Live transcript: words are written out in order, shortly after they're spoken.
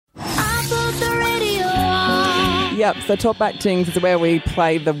Yep, so Talkback TINGZ is where we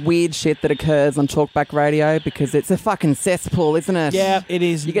play the weird shit that occurs on Talkback Radio because it's a fucking cesspool, isn't it? Yeah, it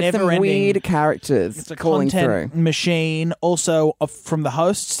is. You get some never-ending. weird characters It's a calling content through. machine, also from the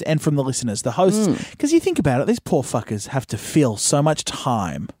hosts and from the listeners. The hosts, because you think about it, these poor fuckers have to fill so much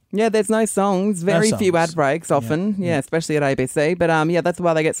time. Yeah, there's no songs, very few ad breaks often, yeah, especially at ABC. But yeah, that's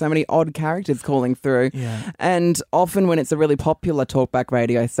why they get so many odd characters calling through. Yeah. And often when it's a really popular Talkback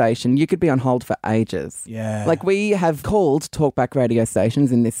radio station, you could be on hold for ages. Yeah. Like we have called Talkback radio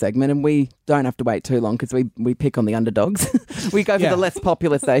stations in this segment and we don't have to wait too long because we pick on the underdogs. We go for the less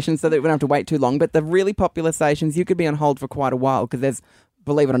popular stations so that we don't have to wait too long. But the really popular stations, you could be on hold for quite a while because there's,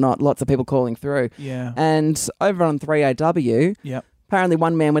 believe it or not, lots of people calling through. Yeah. And over on 3AW... Yep. Apparently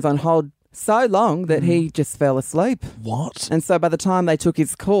one man was on hold so long that he just fell asleep. What? And so by the time they took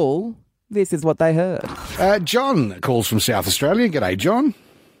his call, this is what they heard. John calls from South Australia. G'day, John.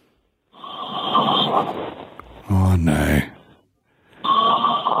 Oh, no.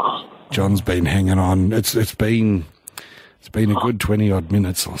 John's been hanging on. It's been a good 20-odd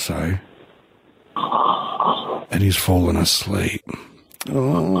minutes or so. And he's fallen asleep.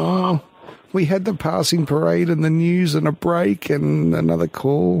 Oh... We had the passing parade and the news and a break and another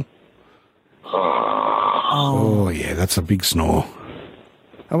call. Oh, yeah, that's a big snore.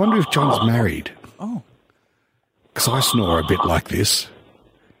 I wonder if John's married. Oh. Because I snore a bit like this.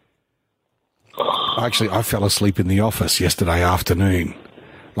 Actually, I fell asleep in the office yesterday afternoon.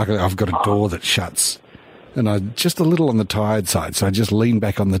 Like I've got a door that shuts. And I'm just a little on the tired side, so I just lean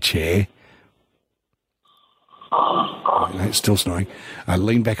back on the chair. No, still snoring. I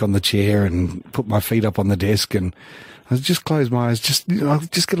leaned back on the chair and put my feet up on the desk and I just closed my eyes, just get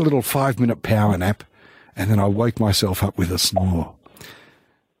a little 5-minute power nap and then I woke myself up with a snore.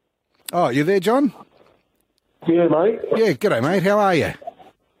 Oh, you there, John? Yeah, mate. Yeah, g'day, mate. How are you?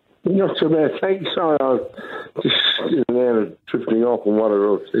 Not so bad, thanks. Sorry, I was just sitting there and drifting off on what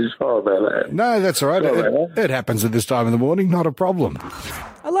it is. Sorry about that. No, that's all right. It happens at this time of the morning. Not a problem.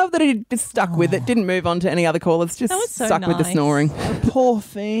 I love that he just stuck with it, didn't move on to any other callers, just so stuck with the nice. snoring. Poor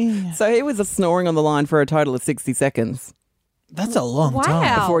thing. So he was snoring on the line for a total of 60 seconds That's a long Wow.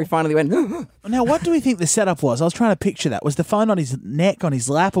 time. before he finally went, Now, what do we think the setup was? I was trying to picture that. Was the phone on his neck, on his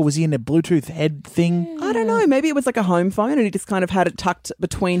lap, or was he in a Bluetooth head thing? I don't know, maybe it was like a home phone and he just kind of had it tucked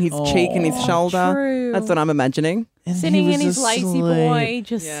between his cheek and his shoulder. True. That's what I'm imagining. And Sitting he in was his lazy asleep. boy,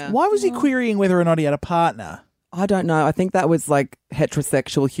 just Yeah. Why was he querying whether or not he had a partner? I don't know. I think that was like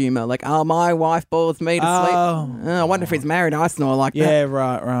heterosexual humour. Like, oh, my wife bores me to sleep. Oh. I wonder if he's married. I snore like that. Yeah,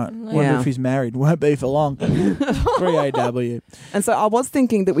 right. Wonder Yeah. if he's married. Won't be for long. 3AW. And so I was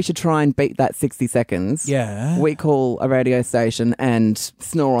thinking that we should try and beat that 60 seconds. Yeah. We call a radio station and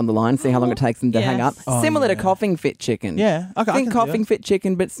snore on the line, see how long it takes them to Yes. hang up. Oh, Similar to yeah. coughing fit chicken. Yeah. Okay, I Think can do coughing that. fit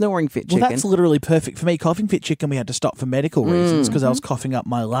chicken, but snoring fit Well, chicken. that's literally perfect for me. Coughing fit chicken, we had to stop for medical reasons because I was coughing up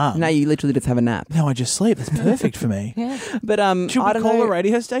my lung. Now you literally just have a nap. Now I just sleep. That's perfect for me. But Should I we don't call know. a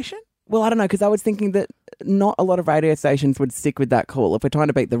radio station? Well, I don't know, because I was thinking that not a lot of radio stations would stick with that call. If we're trying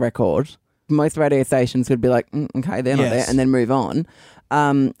to beat the record, most radio stations would be like, okay, they're not there, Yes. and then move on.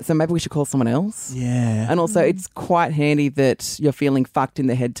 So maybe we should call someone else. Yeah. And also, it's quite handy that you're feeling fucked in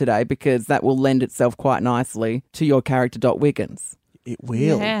the head today because that will lend itself quite nicely to your character, Dot Wiggins. It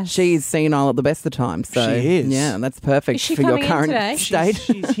will. Yes. She is senile at the best of times. So, She is. Yeah, that's perfect Is she for your coming in current today? state.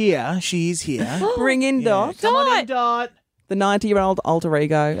 She's here. She's here. Bring in Dot, Come on in, Dot. the 90-year-old alter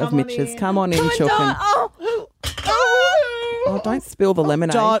ego of Come on Mitch's. in. Come on in, Chookin. Oh, don't spill the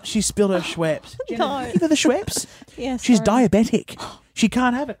lemonade. Dot, she spilled her Schweppes. Don't. Give her the Schweppes. Yes, She's sorry. diabetic. She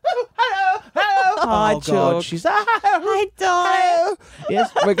can't have it. Hello. Hi, Oh, God. Chook. She's... Hi, Dot. Yes,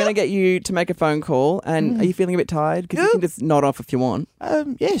 we're going to get you to make a phone call. And are you feeling a bit tired? Because you can just nod off if you want.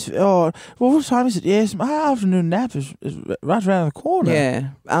 Yes. Oh, well, what time is it? Yes, my afternoon nap is right around the corner.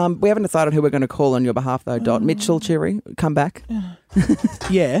 Yeah. We haven't decided who we're going to call on your behalf, though, Dot. Mitchell, Cherry, come back.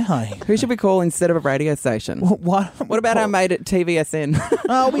 Yeah, hi. Who should we call instead of a radio station? What What about our mate at TVSN?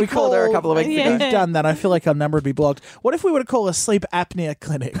 Oh, we called her a couple of weeks Yeah. ago. We've done that. I feel like our number would be blocked. What if we were to call a sleep apnea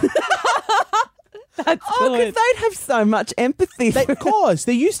clinic? That's Oh, because good. they'd have so much empathy. Of course,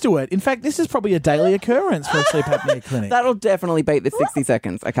 they're used to it. In fact, this is probably a daily occurrence for a sleep apnea clinic. That'll definitely beat the 60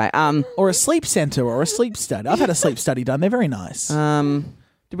 seconds. Okay. Or a sleep centre or a sleep study. I've had a sleep study done. They're very nice.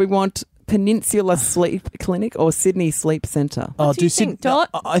 Do we want Peninsula Sleep Clinic or Sydney Sleep Centre? Oh, do you think, Dot?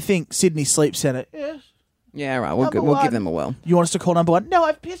 I think Sydney Sleep Centre. Yes. Yeah, right. Number We'll one. give them a whirl. You want us to call number one? No,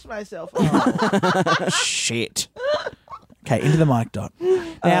 I've pissed myself. Oh. Shit. Okay, into the mic, Dot.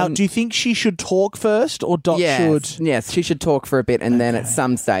 Now, do you think she should talk first or Dot should? Yes, she should talk for a bit and then at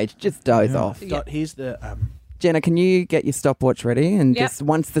some stage just doze off. Dot, here's the... Jenna, can you get your stopwatch ready? And Yep. just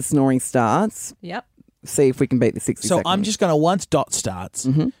once the snoring starts, Yep. see if we can beat the 60 So seconds. I'm just going to, once Dot starts,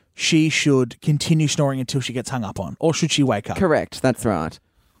 she should continue snoring until she gets hung up on. Or should she wake up? Correct. That's right.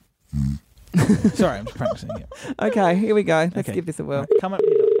 Sorry, I'm just practicing it. Okay, here we go. Let's Okay. give this a whirl. Right, come up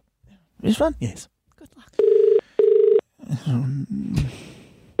here, Dot. This one? Yes. Good luck.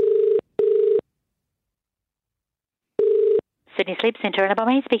 Sydney Sleep Centre, and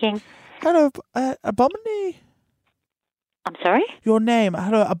Abomini speaking. Hello, Abomini. I'm sorry? Your name.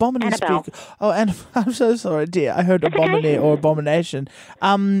 Hello, Abomini Annabelle. speak. Oh, and I'm so sorry, dear. I heard That's Abomini okay. or Abomination.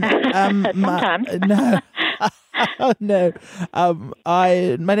 Sometimes. No. Oh, no.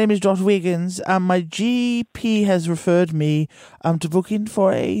 My name is Dot Wiggins. My GP has referred me to book in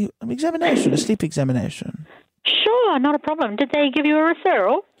for an examination, a sleep examination. Sure, not a problem. Did they give you a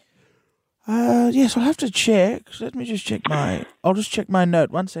referral? Yes, I'll have to check. Let me just check I'll just check my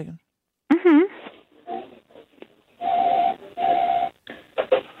note. 1 second. Mm-hmm.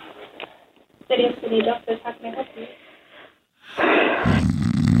 City doctors, how can I help you?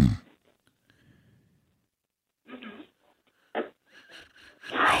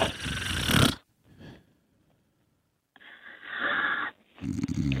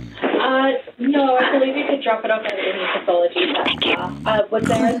 No, I believe you could drop it off at any pathology center. Was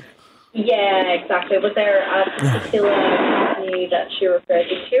there? Yeah, exactly. Was there a particular company that she referred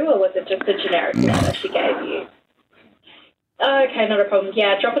you to, or was it just a generic letter she gave you? Okay, not a problem.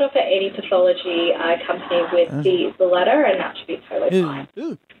 Yeah, drop it off at any pathology company with the letter, and that should be totally fine.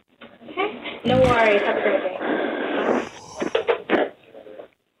 Okay, no worries. Have a great day.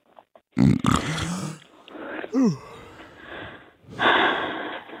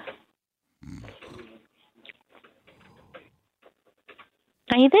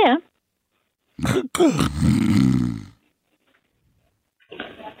 Are you there?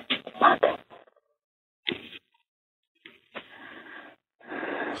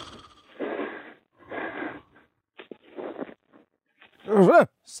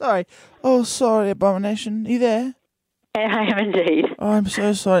 Sorry. Oh, sorry, Abomination. You there? I am indeed. Oh, I'm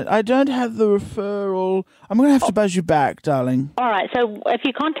so sorry. I don't have the referral. I'm going to have to buzz you back, darling. All right, so if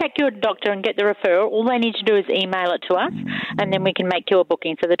you contact your doctor and get the referral, all they need to do is email it to us, and then we can make you a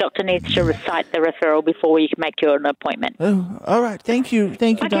booking. So the doctor needs to recite the referral before we can make you an appointment. Oh, all right. Thank you.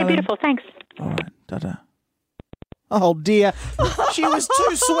 Thank you, Okay, darling. beautiful. Thanks. All right. Ta-ta. Oh, dear. She was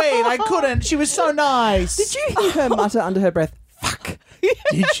too sweet. I couldn't. She was so nice. Did you hear her mutter under her breath, fuck?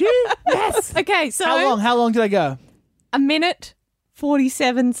 Did you? Yes. Okay, so How long did I go? a minute,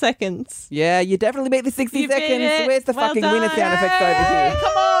 47 seconds. Yeah, you definitely beat the 60 You beat seconds. it. Where's the Well fucking done. winner sound effects over here?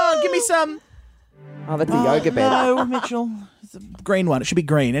 Come on. Give me some. Oh, that's a yoga bed. No, Mitchell. It's a green one. It should be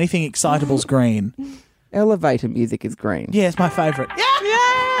green. Anything excitable's green. Elevator music is green. Yeah, it's my favourite. Yeah.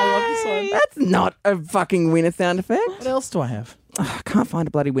 I love this one. That's not a fucking winner sound effect. What else do I have? Oh, I can't find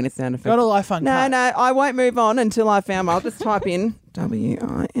a bloody winner sound effect. Got a iPhone No, card. no, I won't move on until I found one. I'll just type in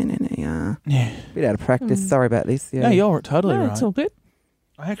WINNER. Yeah. Bit out of practice. Sorry about this. Yeah. No, you're totally No, right. it's all good.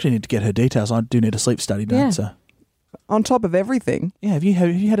 I actually need to get her details. I do need a sleep study done. Yeah. So. On top of everything. Yeah, have you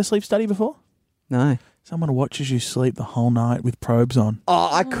had a sleep study before? No. Someone watches you sleep the whole night with probes on. Oh,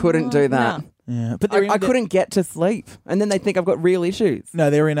 I couldn't do that. No. Yeah, but I couldn't get to sleep, and then they think I've got real issues. No,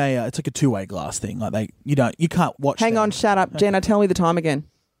 they're in a. It's like a two-way glass thing. Like you can't watch. Hang them. on, shut up, Jenna. Tell me the time again.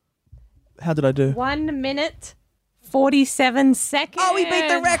 How did I do? 1 minute, 47 seconds. Oh, we beat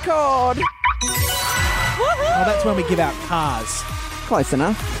the record. Oh, that's when we give out cars. Close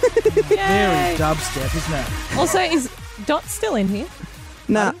enough. Very dubstep, isn't it? Also, is Dot still in here?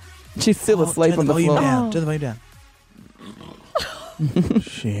 Nah, she's still asleep turn on the volume floor. down. Oh. Turn the volume down.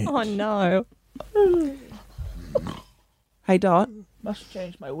 Shit. Oh, no. Hey, Dot. Must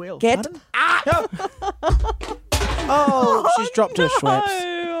change my wheel. Get up. Oh, she's dropped her Schweppes.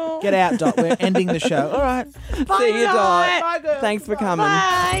 No. Get out, Dot. We're ending the show. All right. See you, Dot. Bye, girl. Thanks for coming.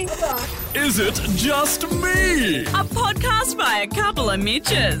 Bye. Is it just me? A podcast by a couple of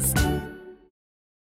Mitches.